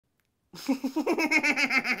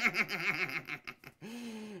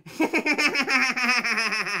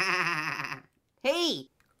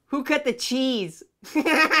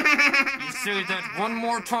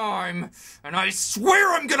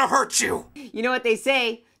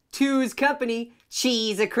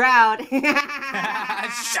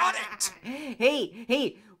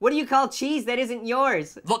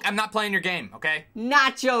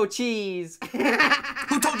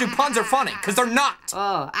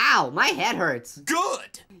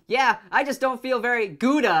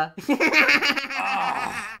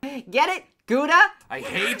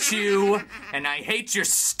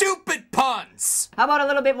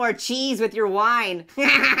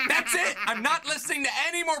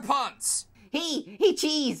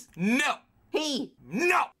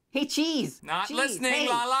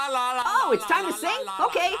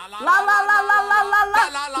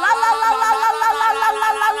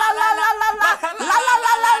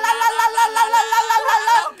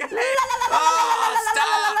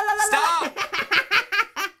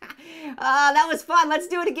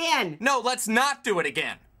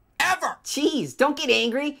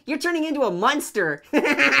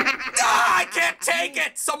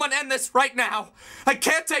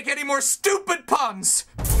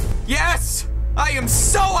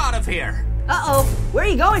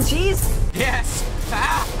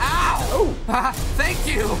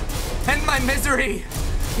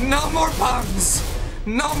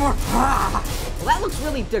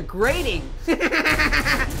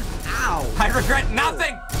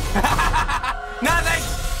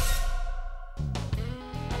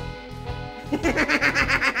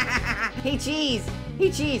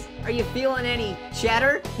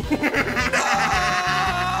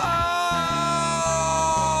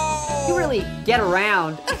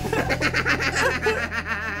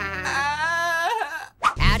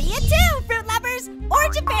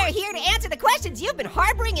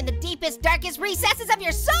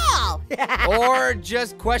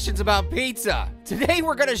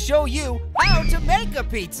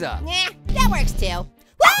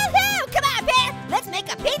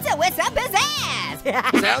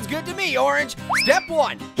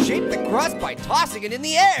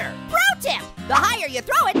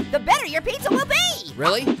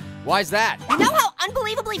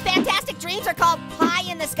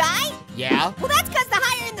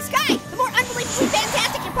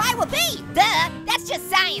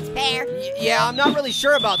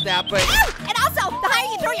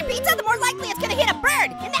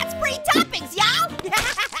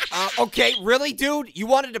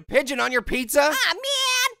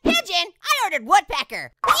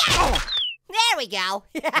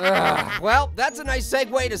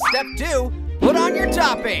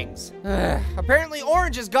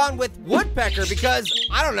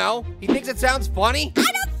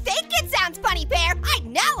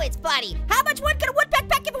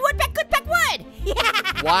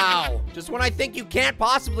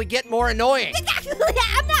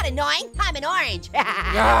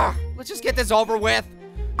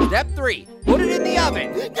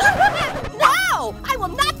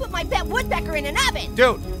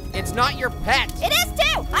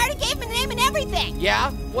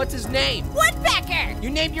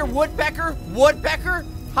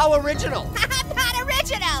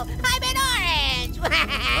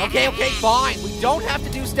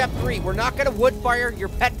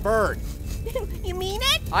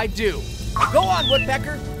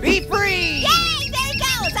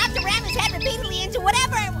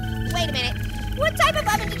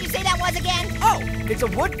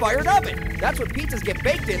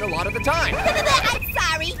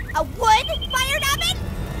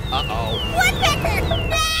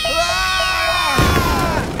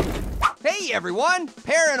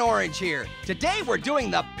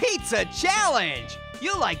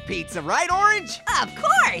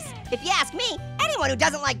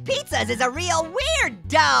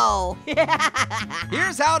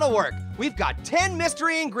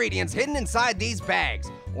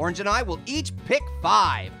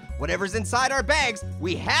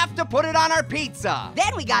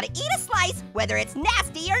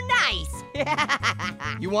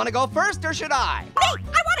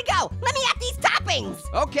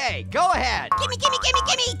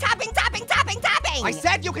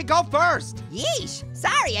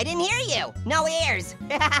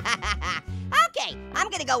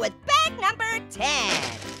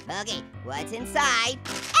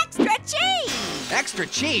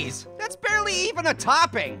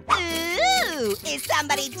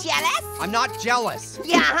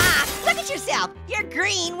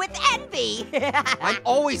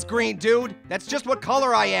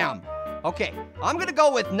Okay, I'm gonna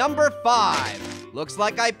go with number 5. Looks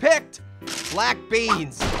like I picked black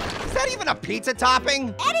beans. Is that even a pizza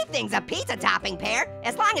topping? Anything's a pizza topping, Pear,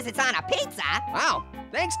 as long as it's on a pizza. Wow,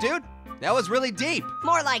 thanks, dude. That was really deep.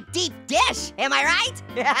 More like deep dish, am I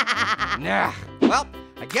right? Nah, well,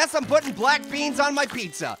 I guess I'm putting black beans on my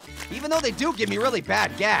pizza, even though they do give me really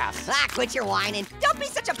bad gas. Ah, quit your whining. Don't be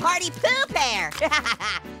such a party poo, Pear.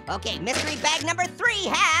 Okay, mystery bag number 3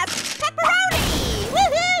 has pepperoni.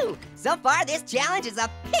 Woohoo! So far, this challenge is a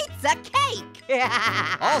pizza cake.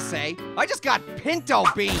 I'll say, I just got pinto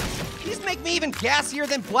beans. These make me even gassier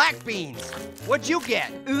than black beans. What'd you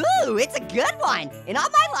get? Ooh, it's a good one. In all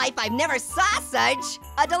my life, I've never sausaged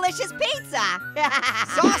a delicious pizza.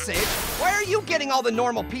 Sausage? Why are you getting all the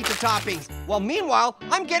normal pizza toppings? Well, meanwhile,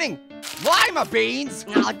 I'm getting lima beans.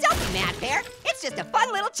 No, don't be mad, Pear. It's just a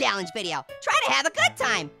fun little challenge video. Try to have a good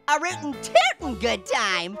time. A rootin' tootin' good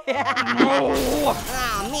time. Oh,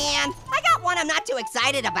 man. I got one I'm not too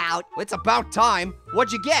excited about. It's about time.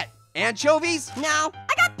 What'd you get? Anchovies? No,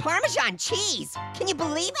 I got Parmesan cheese. Can you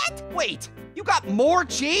believe it? Wait, you got more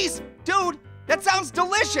cheese? Dude, that sounds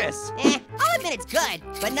delicious. I'll admit it's good,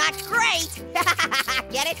 but not great.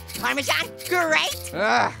 Get it? Parmesan, great.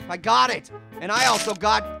 I got it. And I also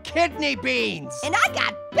got kidney beans. And I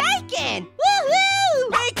got bacon. Woohoo!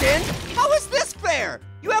 Bacon? How is this fair?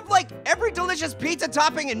 You have like every delicious pizza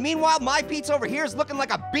topping, and meanwhile my pizza over here is looking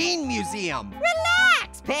like a bean museum.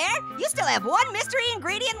 Relax, Pear. You still have one mystery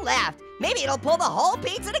ingredient left. Maybe it'll pull the whole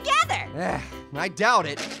pizza together. I doubt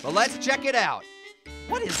it, but let's check it out.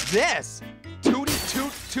 What is this? Tootie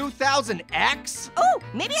Toot 2000X? Oh,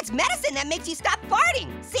 maybe it's medicine that makes you stop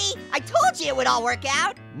farting. See, I told you it would all work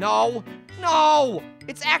out. No,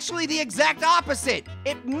 it's actually the exact opposite.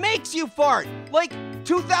 It makes you fart, like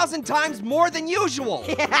 2,000 times more than usual.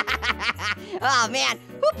 Oh man,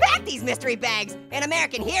 who packed these mystery bags? An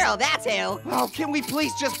American hero, that's who. Oh, can we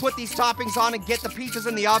please just put these toppings on and get the pizzas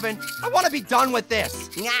in the oven? I want to be done with this.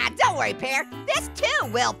 Nah, don't worry, Pear. This too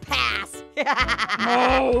will pass.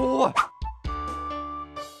 No!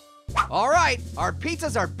 All right, our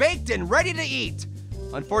pizzas are baked and ready to eat.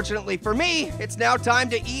 Unfortunately for me, it's now time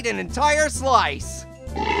to eat an entire slice.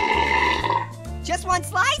 Just one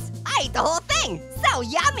slice? I ate the whole thing. So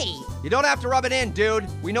yummy. You don't have to rub it in, dude.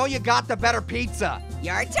 We know you got the better pizza.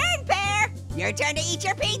 Your turn, Pear. Your turn to eat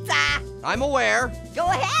your pizza. I'm aware. Go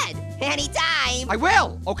ahead, anytime. I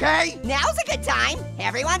will, okay? Now's a good time.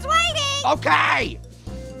 Everyone's waiting. Okay!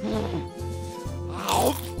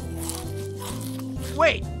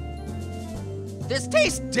 Wait, this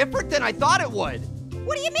tastes different than I thought it would.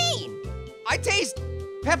 What do you mean? I taste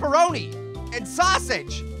pepperoni and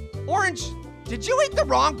sausage. Orange, did you eat the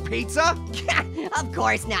wrong pizza? Of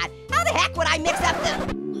course not. How the heck would I mix up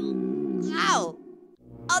the...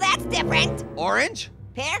 Oh, that's different. Orange?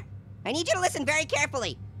 Pear, I need you to listen very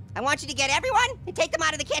carefully. I want you to get everyone and take them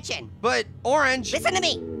out of the kitchen. But Orange... Listen to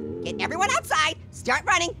me. Get everyone outside, start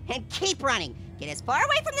running, and keep running. Get as far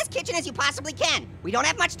away from this kitchen as you possibly can. We don't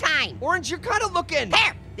have much time. Orange, you're kind of looking...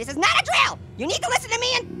 Pear, this is not a drill. You need to listen to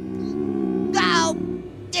me and... Oh,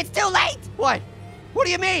 it's too late. What? What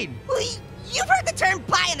do you mean? Well, you've heard the term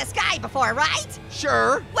pie in the sky before, right?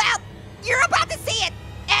 Sure. Well, you're about to see it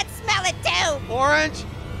and smell it too. Orange,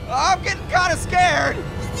 I'm getting kind of scared.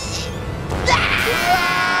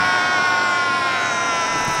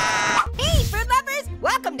 Hey, fruit lovers,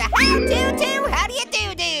 welcome to How do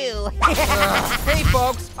you do? Hey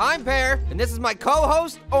folks, I'm Pear, and this is my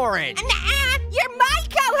co-host, Orange. You're my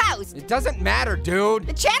co-host. It doesn't matter, dude.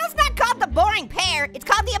 The channel's not called The Boring Pear, it's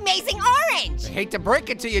called The Amazing Orange. I hate to break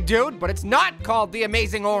it to you, dude, but it's not called The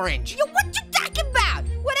Amazing Orange. Yo, what you talking about?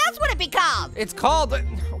 What else would it be called? It's called...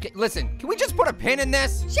 Okay, listen, can we just put a pin in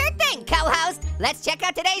this? Sure thing, co-host. Let's check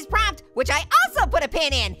out today's prompt, which I also put a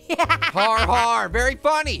pin in. Har har, very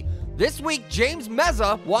funny. This week, James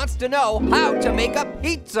Meza wants to know how to make a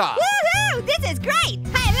pizza. Woohoo! This is great!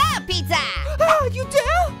 I love pizza! Oh, you do?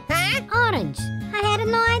 Huh? Orange, I had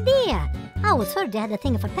no idea. I always heard you had a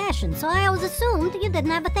thing for fashion, so I always assumed you didn't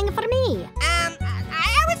have a thing for me.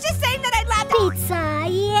 I was just saying that I love Pizza,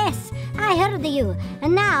 yes. I heard you.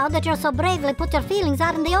 And now that you're so bravely put your feelings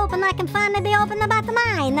out in the open, I can finally be open about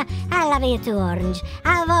mine. I love you too, Orange.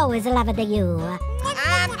 I've always loved you.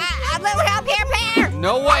 A little help here, Pear?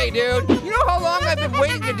 No way, dude. You know how long I've been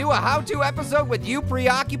waiting to do a how-to episode with you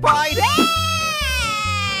preoccupied?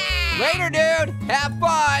 Later, dude. Have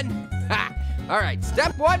fun. Ha. All right,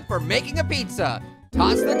 step 1 for making a pizza.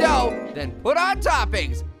 Toss the dough, then put on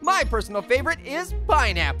toppings. My personal favorite is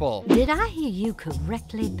pineapple. Did I hear you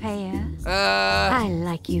correctly, Pear? I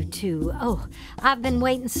like you too. Oh, I've been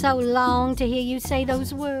waiting so long to hear you say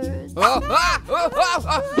those words. A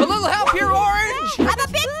little help here, Orange. I'm a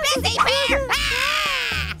bit busy, Pear.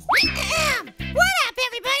 What up,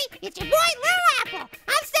 everybody? It's your boy, Little Apple.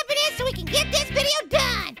 I'm stepping in so we can get this video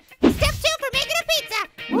done. Step 2 for making a pizza.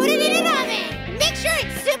 Put it in an oven. Make sure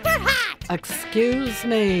it's super hot. Excuse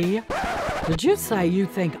me. Did you say you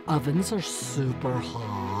think ovens are super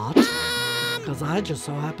hot? Because I just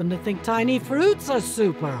so happen to think tiny fruits are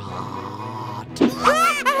super hot. He's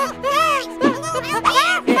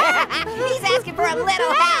asking for a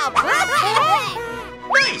little help.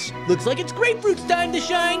 Nice! Looks like it's grapefruit's time to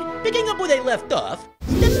shine. Picking up where they left off,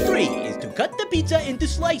 step 3 is to cut the pizza into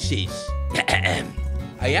slices.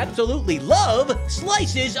 I absolutely love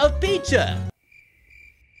slices of pizza.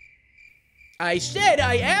 I said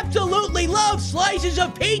I absolutely love slices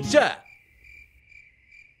of pizza!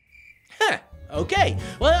 Huh, okay.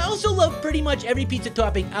 Well, I also love pretty much every pizza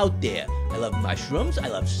topping out there. I love mushrooms, I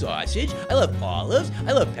love sausage, I love olives,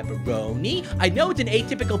 I love pepperoni. I know it's an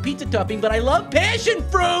atypical pizza topping, but I love passion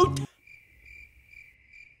fruit!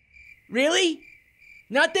 Really?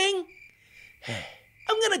 Nothing?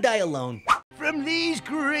 I'm gonna die alone. From these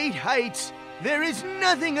great heights, there is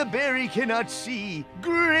nothing a berry cannot see.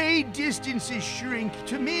 Great distances shrink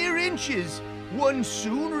to mere inches. One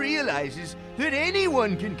soon realizes that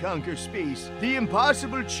anyone can conquer space. The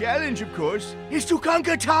impossible challenge, of course, is to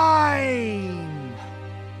conquer time.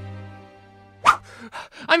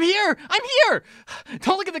 I'm here! I'm here!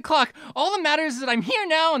 Don't look at the clock. All that matters is that I'm here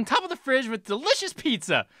now on top of the fridge with delicious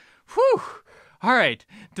pizza. Whew! All right,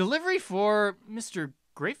 delivery for Mr.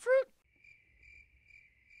 Grapefruit?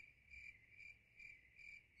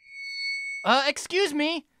 Excuse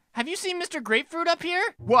me. Have you seen Mr. Grapefruit up here?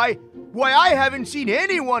 Why, I haven't seen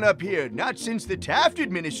anyone up here, not since the Taft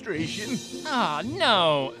administration. Oh,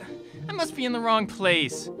 no. I must be in the wrong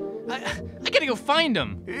place. I gotta go find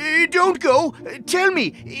him. Don't go. Tell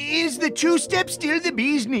me, is the two-step still the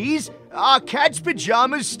bee's knees? Are cat's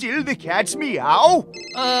pajamas still the cat's meow?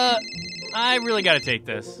 I really gotta take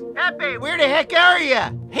this. Pepe, where the heck are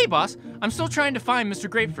ya? Hey, boss. I'm still trying to find Mr.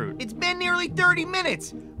 Grapefruit. It's been nearly 30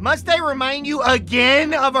 minutes. Must I remind you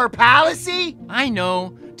again of our policy? I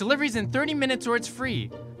know. Delivery's in 30 minutes or it's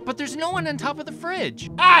free. But there's no one on top of the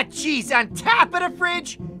fridge. Ah, jeez, on top of the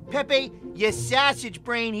fridge? Pepe, you sausage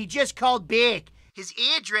brain, he just called back. His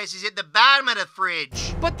address is at the bottom of the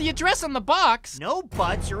fridge. But the address on the box... No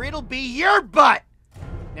buts or it'll be your butt.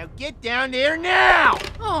 Now get down there now!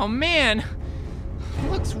 Oh, man.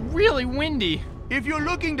 Looks really windy. If you're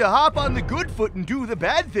looking to hop on the good foot and do the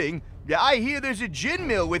bad thing, I hear there's a gin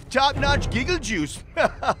mill with top-notch giggle juice.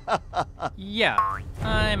 Yeah,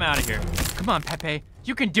 I'm out of here. Come on, Pepe.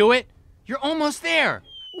 You can do it. You're almost there.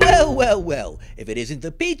 Well, well, well. If it isn't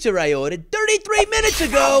the pizza I ordered 33 minutes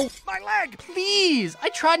ago. My leg! Please! I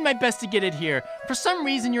tried my best to get it here. For some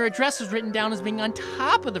reason, your address was written down as being on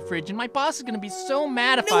top of the fridge, and my boss is gonna be so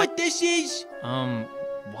mad if You know what this is?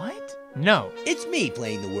 What? No. It's me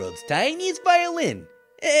playing the world's tiniest violin.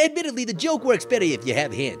 Admittedly, the joke works better if you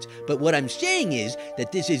have hands, but what I'm saying is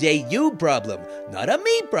that this is a you problem, not a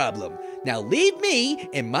me problem. Now leave me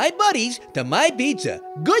and my buddies to my pizza.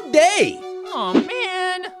 Good day! Oh,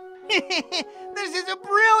 man! This is a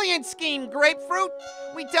brilliant scheme, Grapefruit.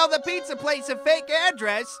 We tell the pizza place a fake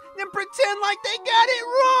address, then pretend like they got it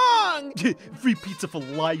wrong. Free pizza for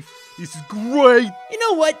life. This is great. You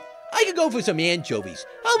know what? I could go for some anchovies.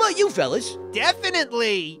 How about you, fellas?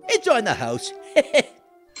 Definitely. It's on the house.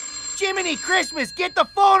 Jiminy Christmas, get the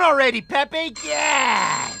phone already, Pepe.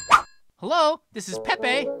 Yeah. Hello, this is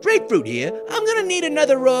Pepe. Grapefruit here. I'm gonna need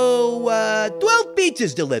another 12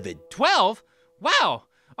 pizzas delivered. 12? Wow.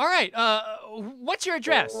 All right, what's your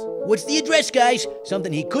address? What's the address, guys?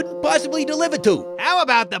 Something he couldn't possibly deliver to. How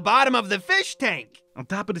about the bottom of the fish tank? On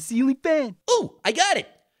top of the ceiling fan. Ooh, I got it.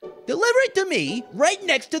 Deliver it to me right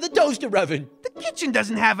next to the toaster oven. The kitchen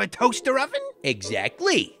doesn't have a toaster oven.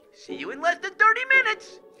 Exactly. See you in less than 30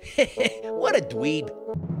 minutes. What a dweeb.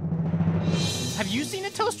 Have you seen a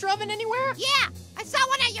toaster oven anywhere? Yeah, I saw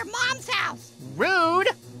one at your mom's house. Rude.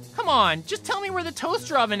 Come on, just tell me where the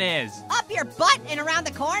toaster oven is. Up your butt and around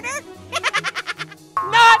the corner?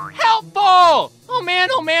 Not helpful! Oh man,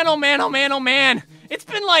 oh man, oh man, oh man, oh man. It's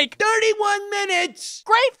been like 31 minutes.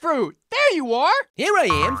 Grapefruit, there you are. Here I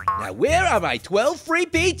am. Now where are my 12 free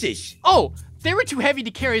pizzas? Oh, they were too heavy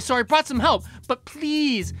to carry, so I brought some help. But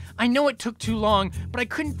please, I know it took too long, but I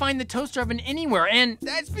couldn't find the toaster oven anywhere, and...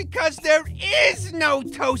 That's because there is no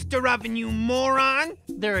toaster oven, you moron.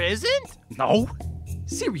 There isn't? No.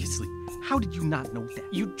 Seriously, how did you not know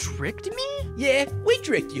that? You tricked me? Yeah, we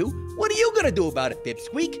tricked you. What are you gonna do about it,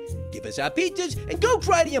 Pipsqueak? Give us our pizzas and go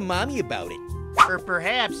cry to your mommy about it. Or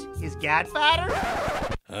perhaps his godfather?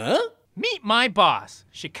 Huh? Meet my boss,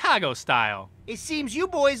 Chicago style. It seems you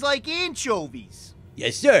boys like anchovies.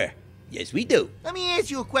 Yes, sir. Yes, we do. Let me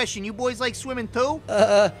ask you a question. You boys like swimming too?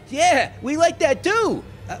 Yeah, we like that too.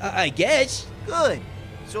 I guess. Good.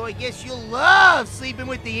 So I guess you'll love sleeping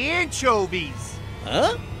with the anchovies.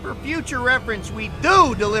 Huh? For future reference, we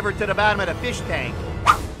do deliver to the bottom of the fish tank.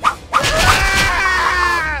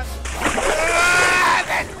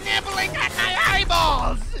 They're nibbling at my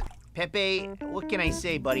eyeballs! Pepe, what can I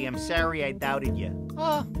say, buddy? I'm sorry I doubted you.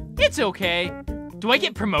 It's okay. Do I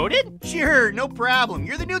get promoted? Sure, no problem.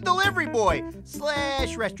 You're the new delivery boy /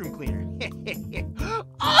 restroom cleaner.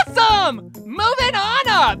 Awesome! Moving on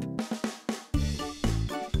up!